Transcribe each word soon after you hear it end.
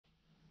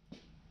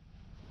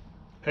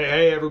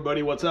Hey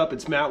everybody, what's up?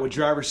 It's Matt with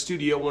Driver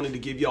Studio. Wanted to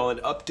give y'all an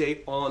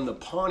update on the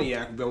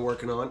Pontiac we've been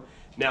working on.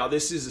 Now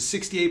this is a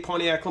 68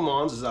 Pontiac Le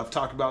Mans, as I've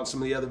talked about in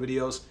some of the other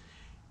videos,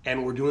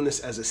 and we're doing this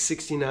as a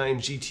 69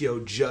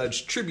 GTO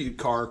Judge tribute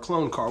car,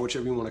 clone car,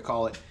 whichever you want to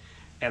call it.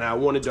 And I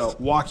wanted to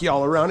walk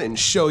y'all around and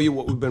show you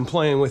what we've been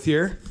playing with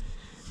here.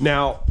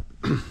 Now,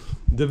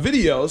 the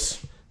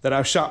videos that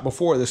I've shot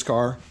before this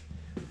car,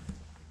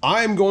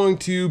 I'm going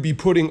to be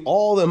putting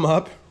all of them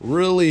up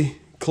really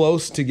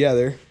close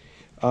together.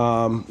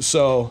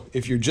 So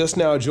if you're just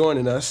now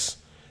joining us,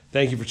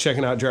 thank you for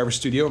checking out Driver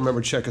Studio.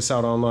 Remember, check us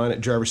out online at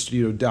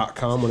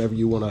driverstudio.com whenever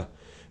you want to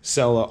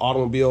sell an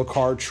automobile,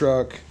 car,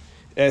 truck,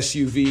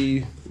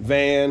 SUV,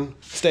 van,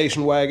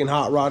 station wagon,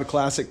 hot rod,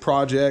 classic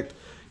project,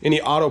 any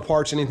auto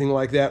parts, anything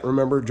like that.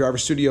 Remember, Driver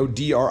Studio,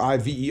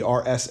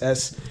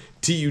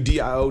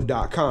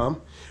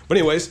 driverstudio.com. But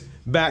anyways,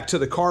 back to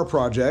the car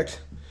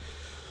project.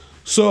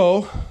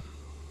 So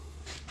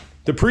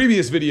the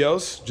previous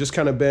videos just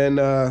kind of been,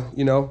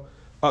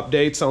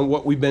 updates on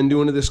what we've been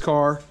doing to this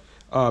car.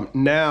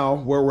 Now,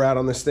 where we're at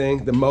on this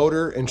thing, the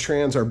motor and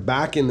trans are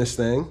back in this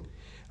thing.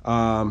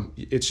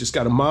 It's just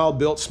got a mild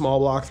built small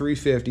block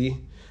 350.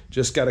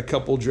 Just got a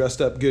couple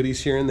dressed up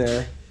goodies here and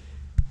there.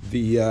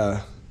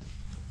 The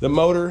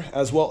motor,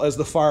 as well as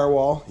the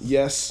firewall,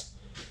 yes,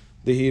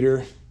 the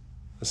heater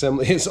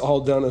assembly is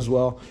all done as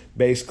well.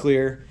 Base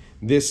clear.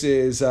 This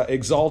is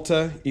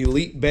Axalta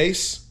Elite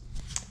base,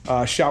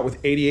 shot with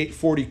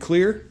 8840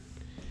 clear.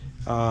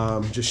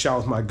 Just shot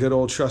with my good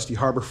old trusty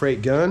Harbor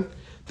Freight gun.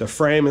 The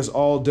frame is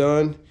all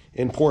done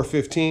in pour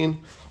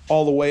 15,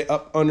 all the way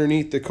up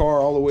underneath the car,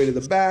 all the way to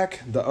the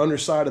back, the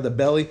underside of the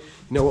belly. You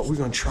know what? We're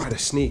going to try to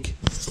sneak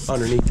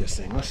underneath this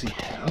thing. Let's see.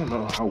 I don't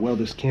know how well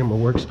this camera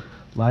works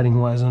lighting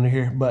wise under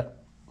here,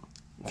 but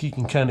if you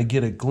can kind of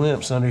get a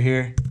glimpse under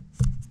here,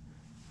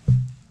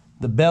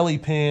 the belly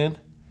pan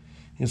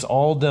is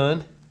all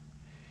done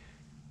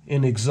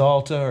in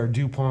Axalta or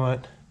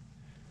DuPont.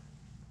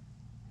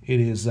 It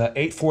is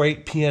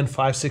 848 PN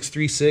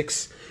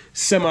 5636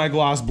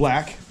 semi-gloss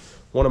black,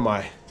 one of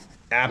my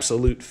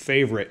absolute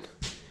favorite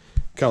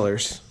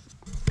colors,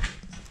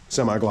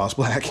 semi-gloss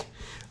black.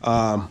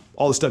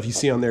 All the stuff you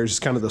see on there is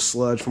just kind of the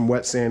sludge from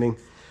wet sanding.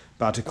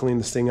 About to clean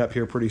this thing up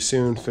here pretty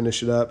soon,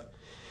 finish it up.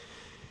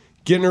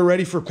 Getting her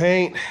ready for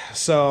paint.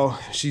 So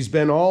she's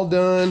been all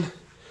done.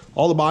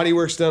 All the body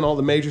work's done, all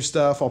the major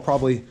stuff. I'll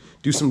probably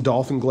do some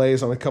dolphin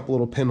glaze on a couple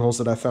little pinholes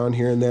that I found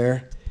here and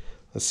there.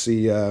 Let's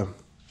see.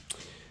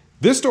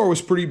 This door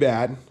was pretty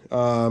bad.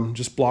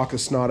 Just block the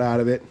snot out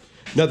of it.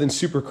 Nothing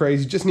super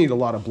crazy, just need a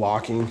lot of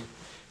blocking.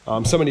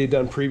 Somebody had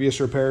done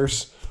previous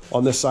repairs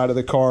on this side of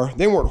the car.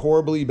 They weren't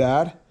horribly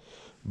bad,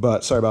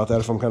 but sorry about that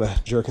if I'm kind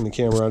of jerking the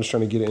camera around, just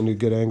trying to get it into a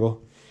good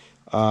angle.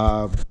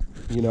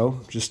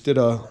 Just did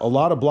a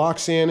lot of block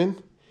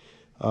sanding.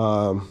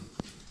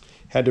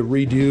 Had to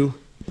redo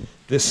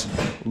this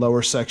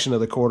lower section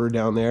of the quarter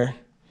down there.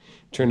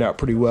 Turned out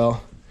pretty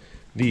well.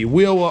 The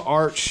wheel well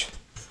arch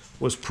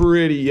was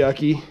pretty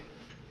yucky.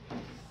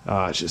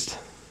 It's just,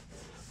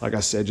 like I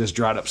said, just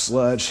dried up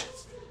sludge.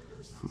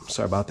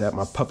 Sorry about that.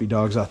 My puppy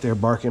dog's out there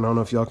barking. I don't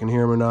know if y'all can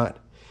hear him or not.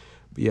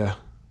 But yeah,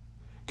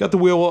 got the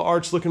wheel well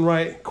arch looking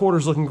right.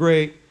 Quarters looking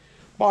great.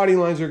 Body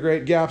lines are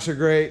great. Gaps are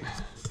great.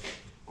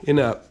 In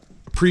a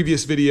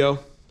previous video,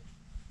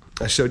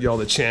 I showed y'all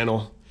the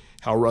channel,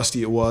 how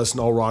rusty it was and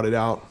all rotted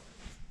out.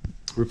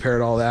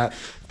 Repaired all that.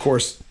 Of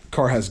course,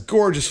 car has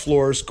gorgeous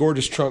floors,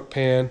 gorgeous trunk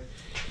pan.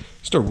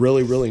 Just a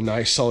really, really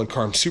nice, solid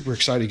car. I'm super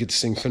excited to get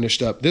this thing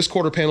finished up. This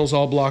quarter panel's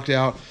all blocked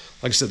out.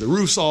 Like I said, the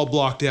roof's all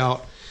blocked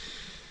out.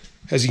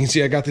 As you can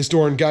see, I got this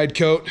door in guide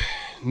coat.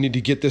 Need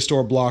to get this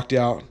door blocked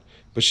out.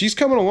 But she's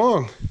coming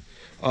along.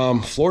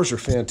 Floors are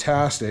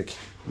fantastic.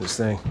 This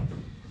thing,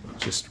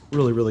 just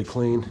really, really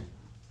clean.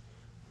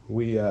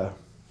 We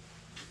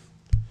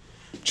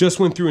just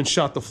went through and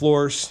shot the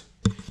floors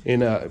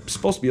in it's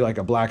supposed to be like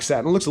a black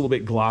satin. It looks a little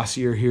bit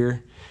glossier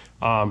here.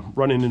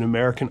 Running an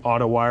American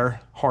auto wire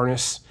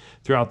harness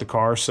throughout the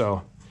car.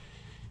 So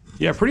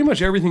yeah, pretty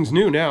much everything's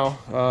new now.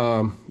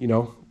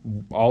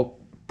 I'll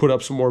put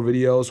up some more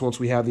videos once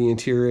we have the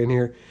interior in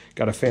here.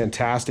 Got a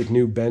fantastic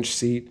new bench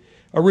seat,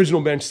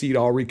 original bench seat,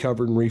 all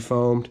recovered and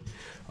refoamed.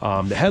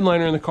 The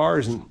headliner in the car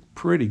is in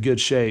pretty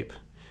good shape.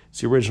 It's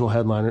the original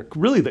headliner.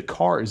 Really, the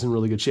car is in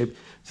really good shape.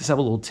 Just have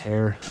a little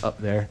tear up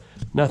there.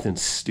 Nothing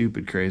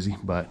stupid crazy,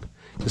 but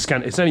it's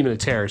not even a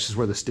tear, it's just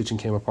where the stitching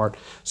came apart.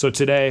 So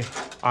today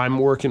I'm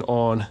working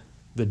on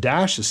the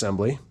dash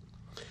assembly.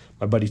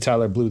 My buddy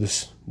Tyler blew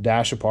this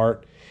dash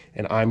apart,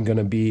 and I'm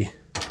gonna be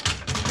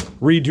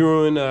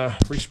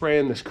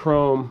respraying this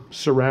chrome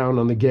surround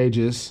on the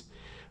gauges.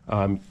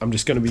 I'm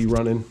just gonna be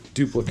running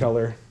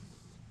Duplicolor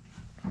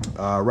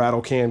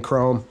rattle can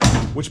chrome,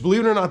 which,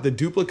 believe it or not, the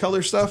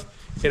Duplicolor stuff,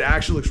 it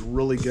actually looks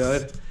really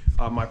good.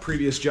 My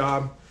previous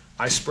job,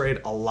 I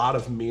sprayed a lot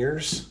of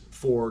mirrors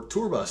for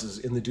tour buses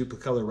in the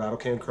Duplicolor rattle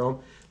can chrome.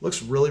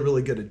 Looks really,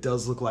 really good. It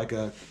does look like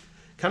a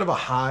kind of a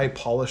high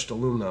polished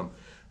aluminum.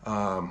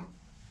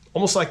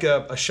 Almost like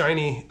a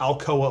shiny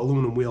Alcoa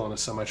aluminum wheel on a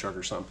semi-truck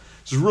or something.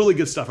 This is really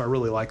good stuff. I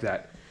really like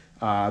that.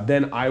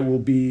 then I will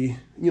be,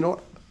 you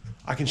know,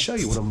 I can show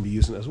you what I'm gonna be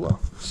using as well.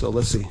 So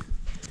let's see.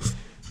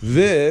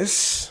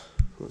 Let's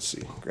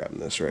see, I'm grabbing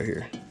this right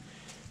here.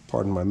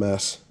 Pardon my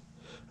mess.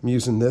 I'm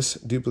using this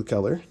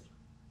Duplicolor.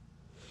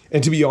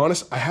 And to be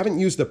honest, I haven't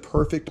used the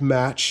Perfect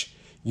Match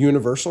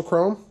Universal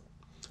Chrome.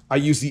 I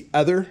used the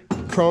other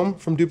Chrome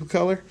from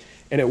Duplicolor,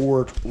 and it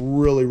worked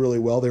really, really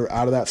well. They were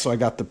out of that, so I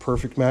got the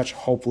Perfect Match.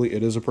 Hopefully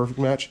it is a Perfect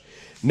Match.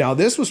 Now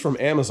this was from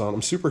Amazon.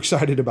 I'm super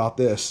excited about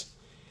this.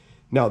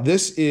 Now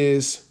this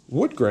is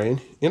wood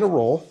grain in a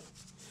roll,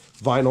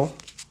 vinyl.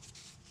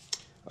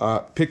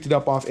 Picked it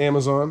up off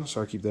Amazon.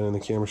 Sorry, I keep that in the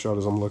camera shot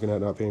as I'm looking at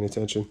it, not paying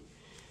attention.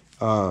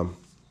 But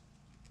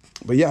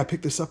yeah, I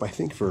picked this up, I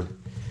think, for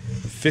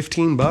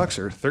 15 bucks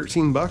or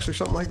 13 bucks or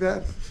something like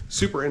that.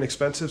 Super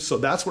inexpensive. So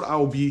that's what I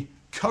will be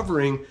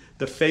covering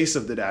the face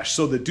of the dash.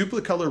 So the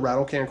Duplicolor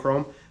Rattle Can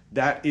Chrome,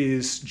 that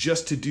is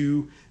just to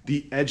do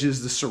the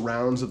edges, the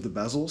surrounds of the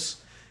bezels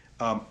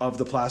of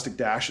the plastic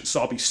dash.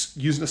 So I'll be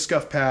using a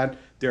scuff pad.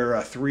 They're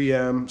a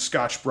 3M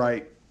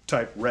Scotch-Brite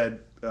type red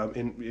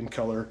in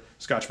color,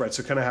 Scotch-Brite.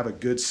 So kind of have a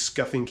good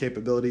scuffing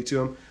capability to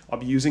them. I'll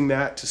be using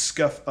that to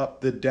scuff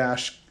up the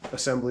dash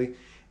assembly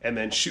and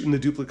then shooting the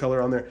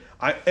Duplicolor on there.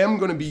 I am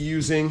going to be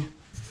using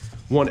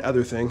one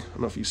other thing. I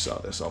don't know if you saw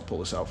this. I'll pull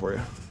this out for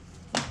you.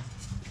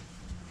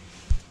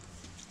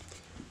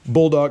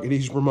 Bulldog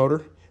adhesion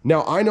promoter.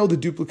 Now I know the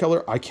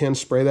Duplicolor, I can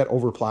spray that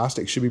over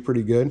plastic, should be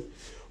pretty good,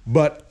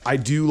 but I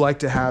do like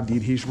to have the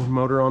adhesion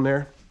promoter on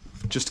there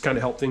just to kind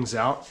of help things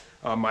out.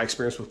 My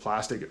experience with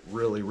plastic, it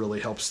really, really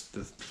helps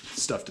the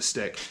stuff to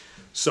stick.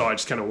 So I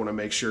just kind of want to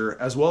make sure,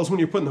 as well as when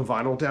you're putting the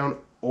vinyl down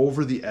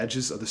over the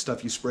edges of the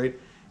stuff you sprayed,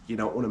 you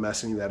don't want to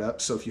mess any of that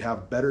up. So if you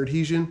have better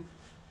adhesion,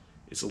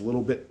 it's a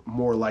little bit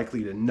more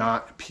likely to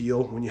not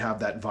peel when you have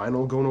that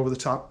vinyl going over the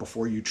top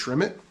before you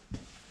trim it.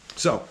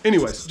 So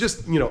anyways,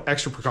 just, you know,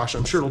 extra precaution.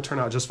 I'm sure it'll turn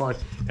out just fine.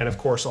 And of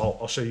course,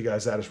 I'll show you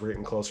guys that as we're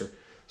getting closer.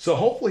 So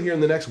hopefully here in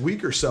the next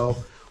week or so,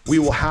 we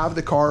will have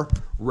the car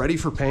ready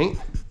for paint.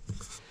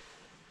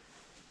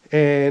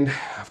 And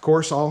of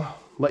course, I'll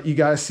let you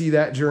guys see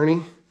that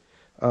journey,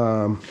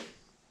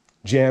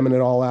 jamming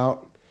it all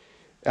out.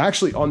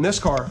 Actually, on this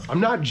car, I'm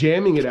not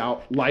jamming it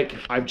out like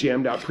I've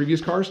jammed out previous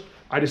cars.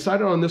 I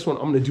decided on this one,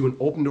 I'm gonna do an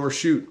open door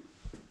shoot.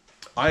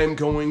 I am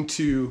going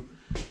to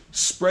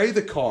spray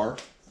the car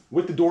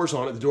with the doors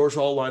on it. The doors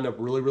are all lined up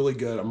really, really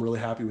good. I'm really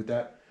happy with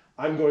that.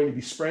 I'm going to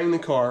be spraying the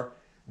car.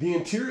 The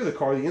interior of the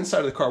car, the inside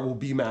of the car will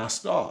be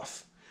masked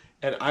off.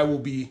 And I will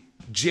be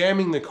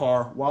jamming the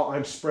car while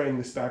I'm spraying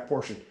this back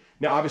portion.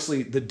 Now,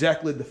 obviously, the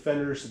deck lid, the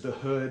fenders, the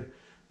hood,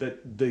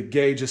 the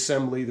gauge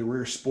assembly, the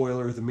rear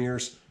spoiler, the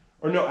mirrors,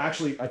 or no,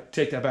 actually, I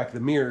take that back.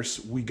 The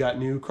mirrors, we got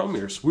new chrome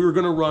mirrors. We were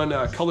gonna run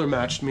color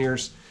matched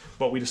mirrors,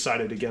 but we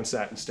decided against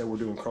that. Instead, we're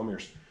doing chrome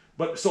mirrors.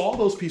 But so all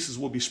those pieces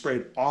will be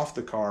sprayed off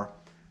the car.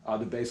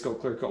 The base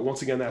coat, clear coat.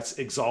 Once again, that's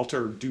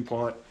Exalter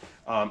DuPont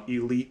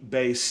Elite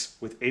base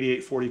with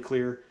 8840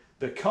 clear.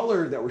 The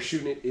color that we're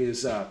shooting it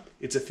is,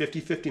 it's a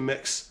 50-50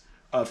 mix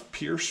of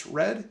Pierce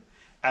red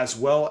as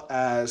well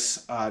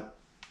as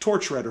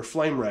Torch red or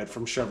Flame red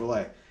from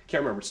Chevrolet.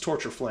 Can't remember, it's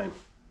Torch or Flame.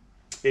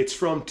 It's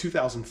from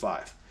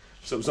 2005.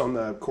 So it was on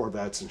the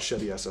Corvettes and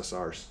Chevy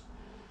SSRs.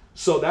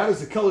 So that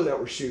is the color that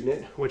we're shooting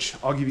it, which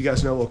I'll give you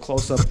guys a little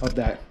close-up of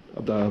that,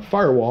 of the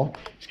firewall.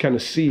 You kind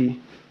of see,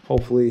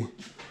 hopefully,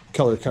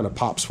 color kind of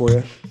pops for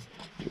you.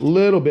 A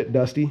little bit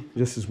dusty,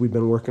 just as we've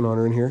been working on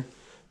her in here,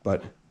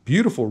 but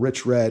beautiful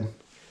rich red.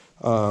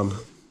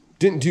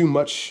 Didn't do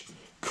much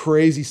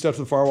crazy stuff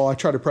to the firewall. I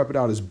tried to prep it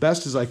out as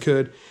best as I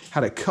could.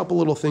 Had a couple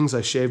little things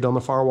I shaved on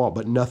the firewall,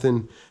 but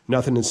nothing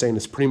insane.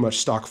 It's pretty much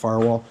stock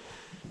firewall.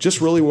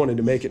 Just really wanted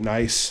to make it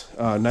nice,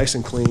 nice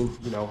and clean,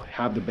 you know,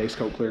 have the base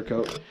coat, clear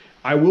coat.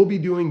 I will be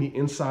doing the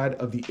inside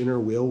of the inner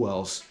wheel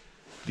wells.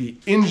 The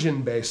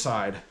engine bay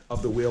side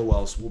of the wheel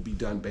wells will be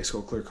done base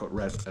coat, clear coat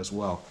red as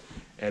well.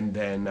 And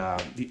then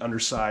the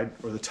underside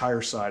or the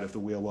tire side of the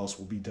wheel wells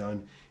will be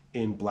done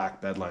in black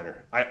bed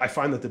liner. I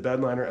find that the bed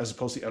liner, as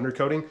opposed to the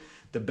undercoating,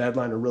 the bed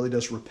liner really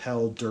does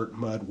repel dirt,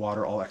 mud,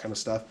 water, all that kind of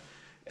stuff.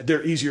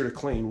 They're easier to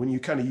clean. When you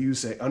kind of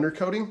use a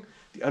undercoating,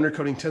 the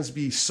undercoating tends to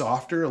be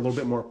softer, a little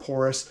bit more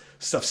porous.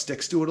 Stuff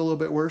sticks to it a little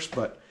bit worse,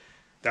 but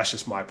that's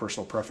just my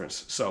personal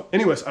preference. So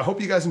anyways, I hope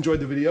you guys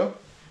enjoyed the video.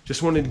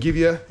 Just wanted to give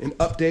you an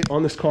update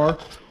on this car.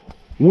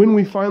 When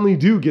we finally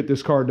do get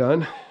this car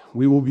done,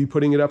 we will be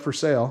putting it up for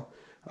sale.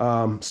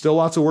 Still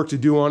lots of work to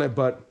do on it,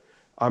 but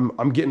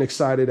I'm getting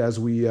excited as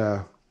we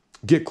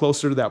get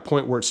closer to that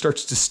point where it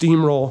starts to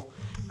steamroll,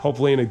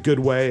 hopefully in a good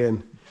way,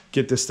 and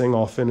get this thing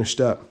all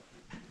finished up.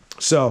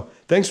 So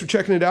thanks for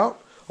checking it out.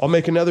 I'll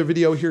make another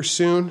video here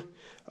soon.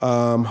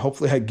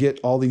 Hopefully I get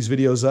all these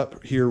videos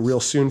up here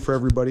real soon for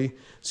everybody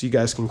so you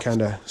guys can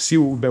kind of see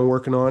what we've been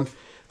working on.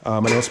 I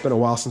know it's been a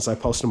while since I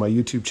posted my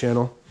YouTube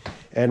channel.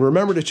 And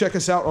remember to check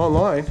us out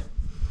online.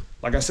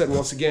 Like I said,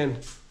 once again,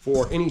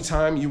 for any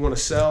time you want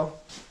to sell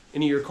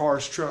any of your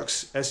cars,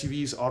 trucks,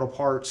 SUVs, auto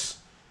parts,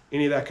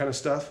 any of that kind of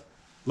stuff,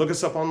 look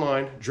us up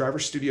online,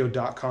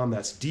 driverstudio.com.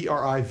 That's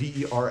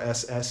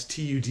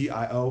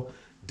driverstudio.com.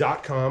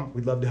 GTOJudge.com.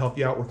 We'd love to help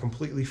you out. We're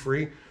completely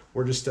free.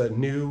 We're just a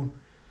new,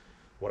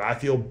 what I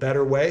feel,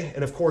 better way.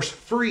 And of course,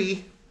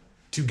 free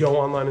to go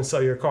online and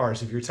sell your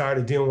cars. If you're tired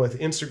of dealing with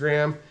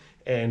Instagram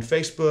and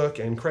Facebook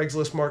and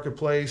Craigslist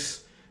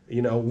Marketplace,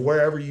 you know,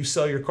 wherever you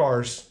sell your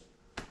cars,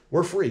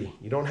 we're free.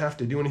 You don't have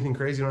to do anything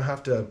crazy. You don't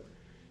have to,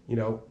 you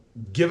know,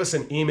 give us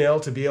an email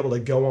to be able to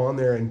go on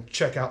there and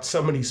check out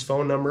somebody's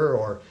phone number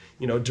or,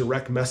 you know,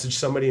 direct message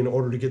somebody in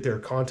order to get their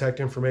contact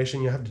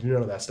information. You have to do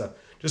none of that stuff.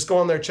 Just go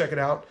on there, check it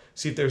out,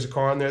 see if there's a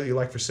car on there that you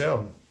like for sale,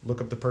 and look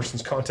up the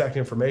person's contact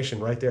information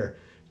right there.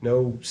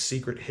 No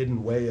secret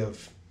hidden way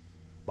of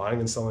buying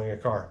and selling a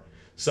car.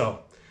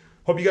 So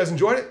hope you guys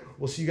enjoyed it.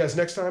 We'll see you guys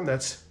next time.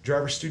 That's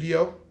Driver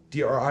Studio,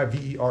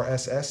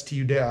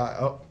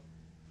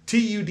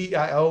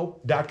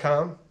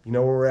 DriverStudio.com. You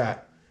know where we're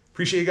at.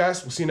 Appreciate you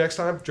guys. We'll see you next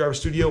time. Driver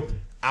Studio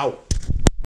out.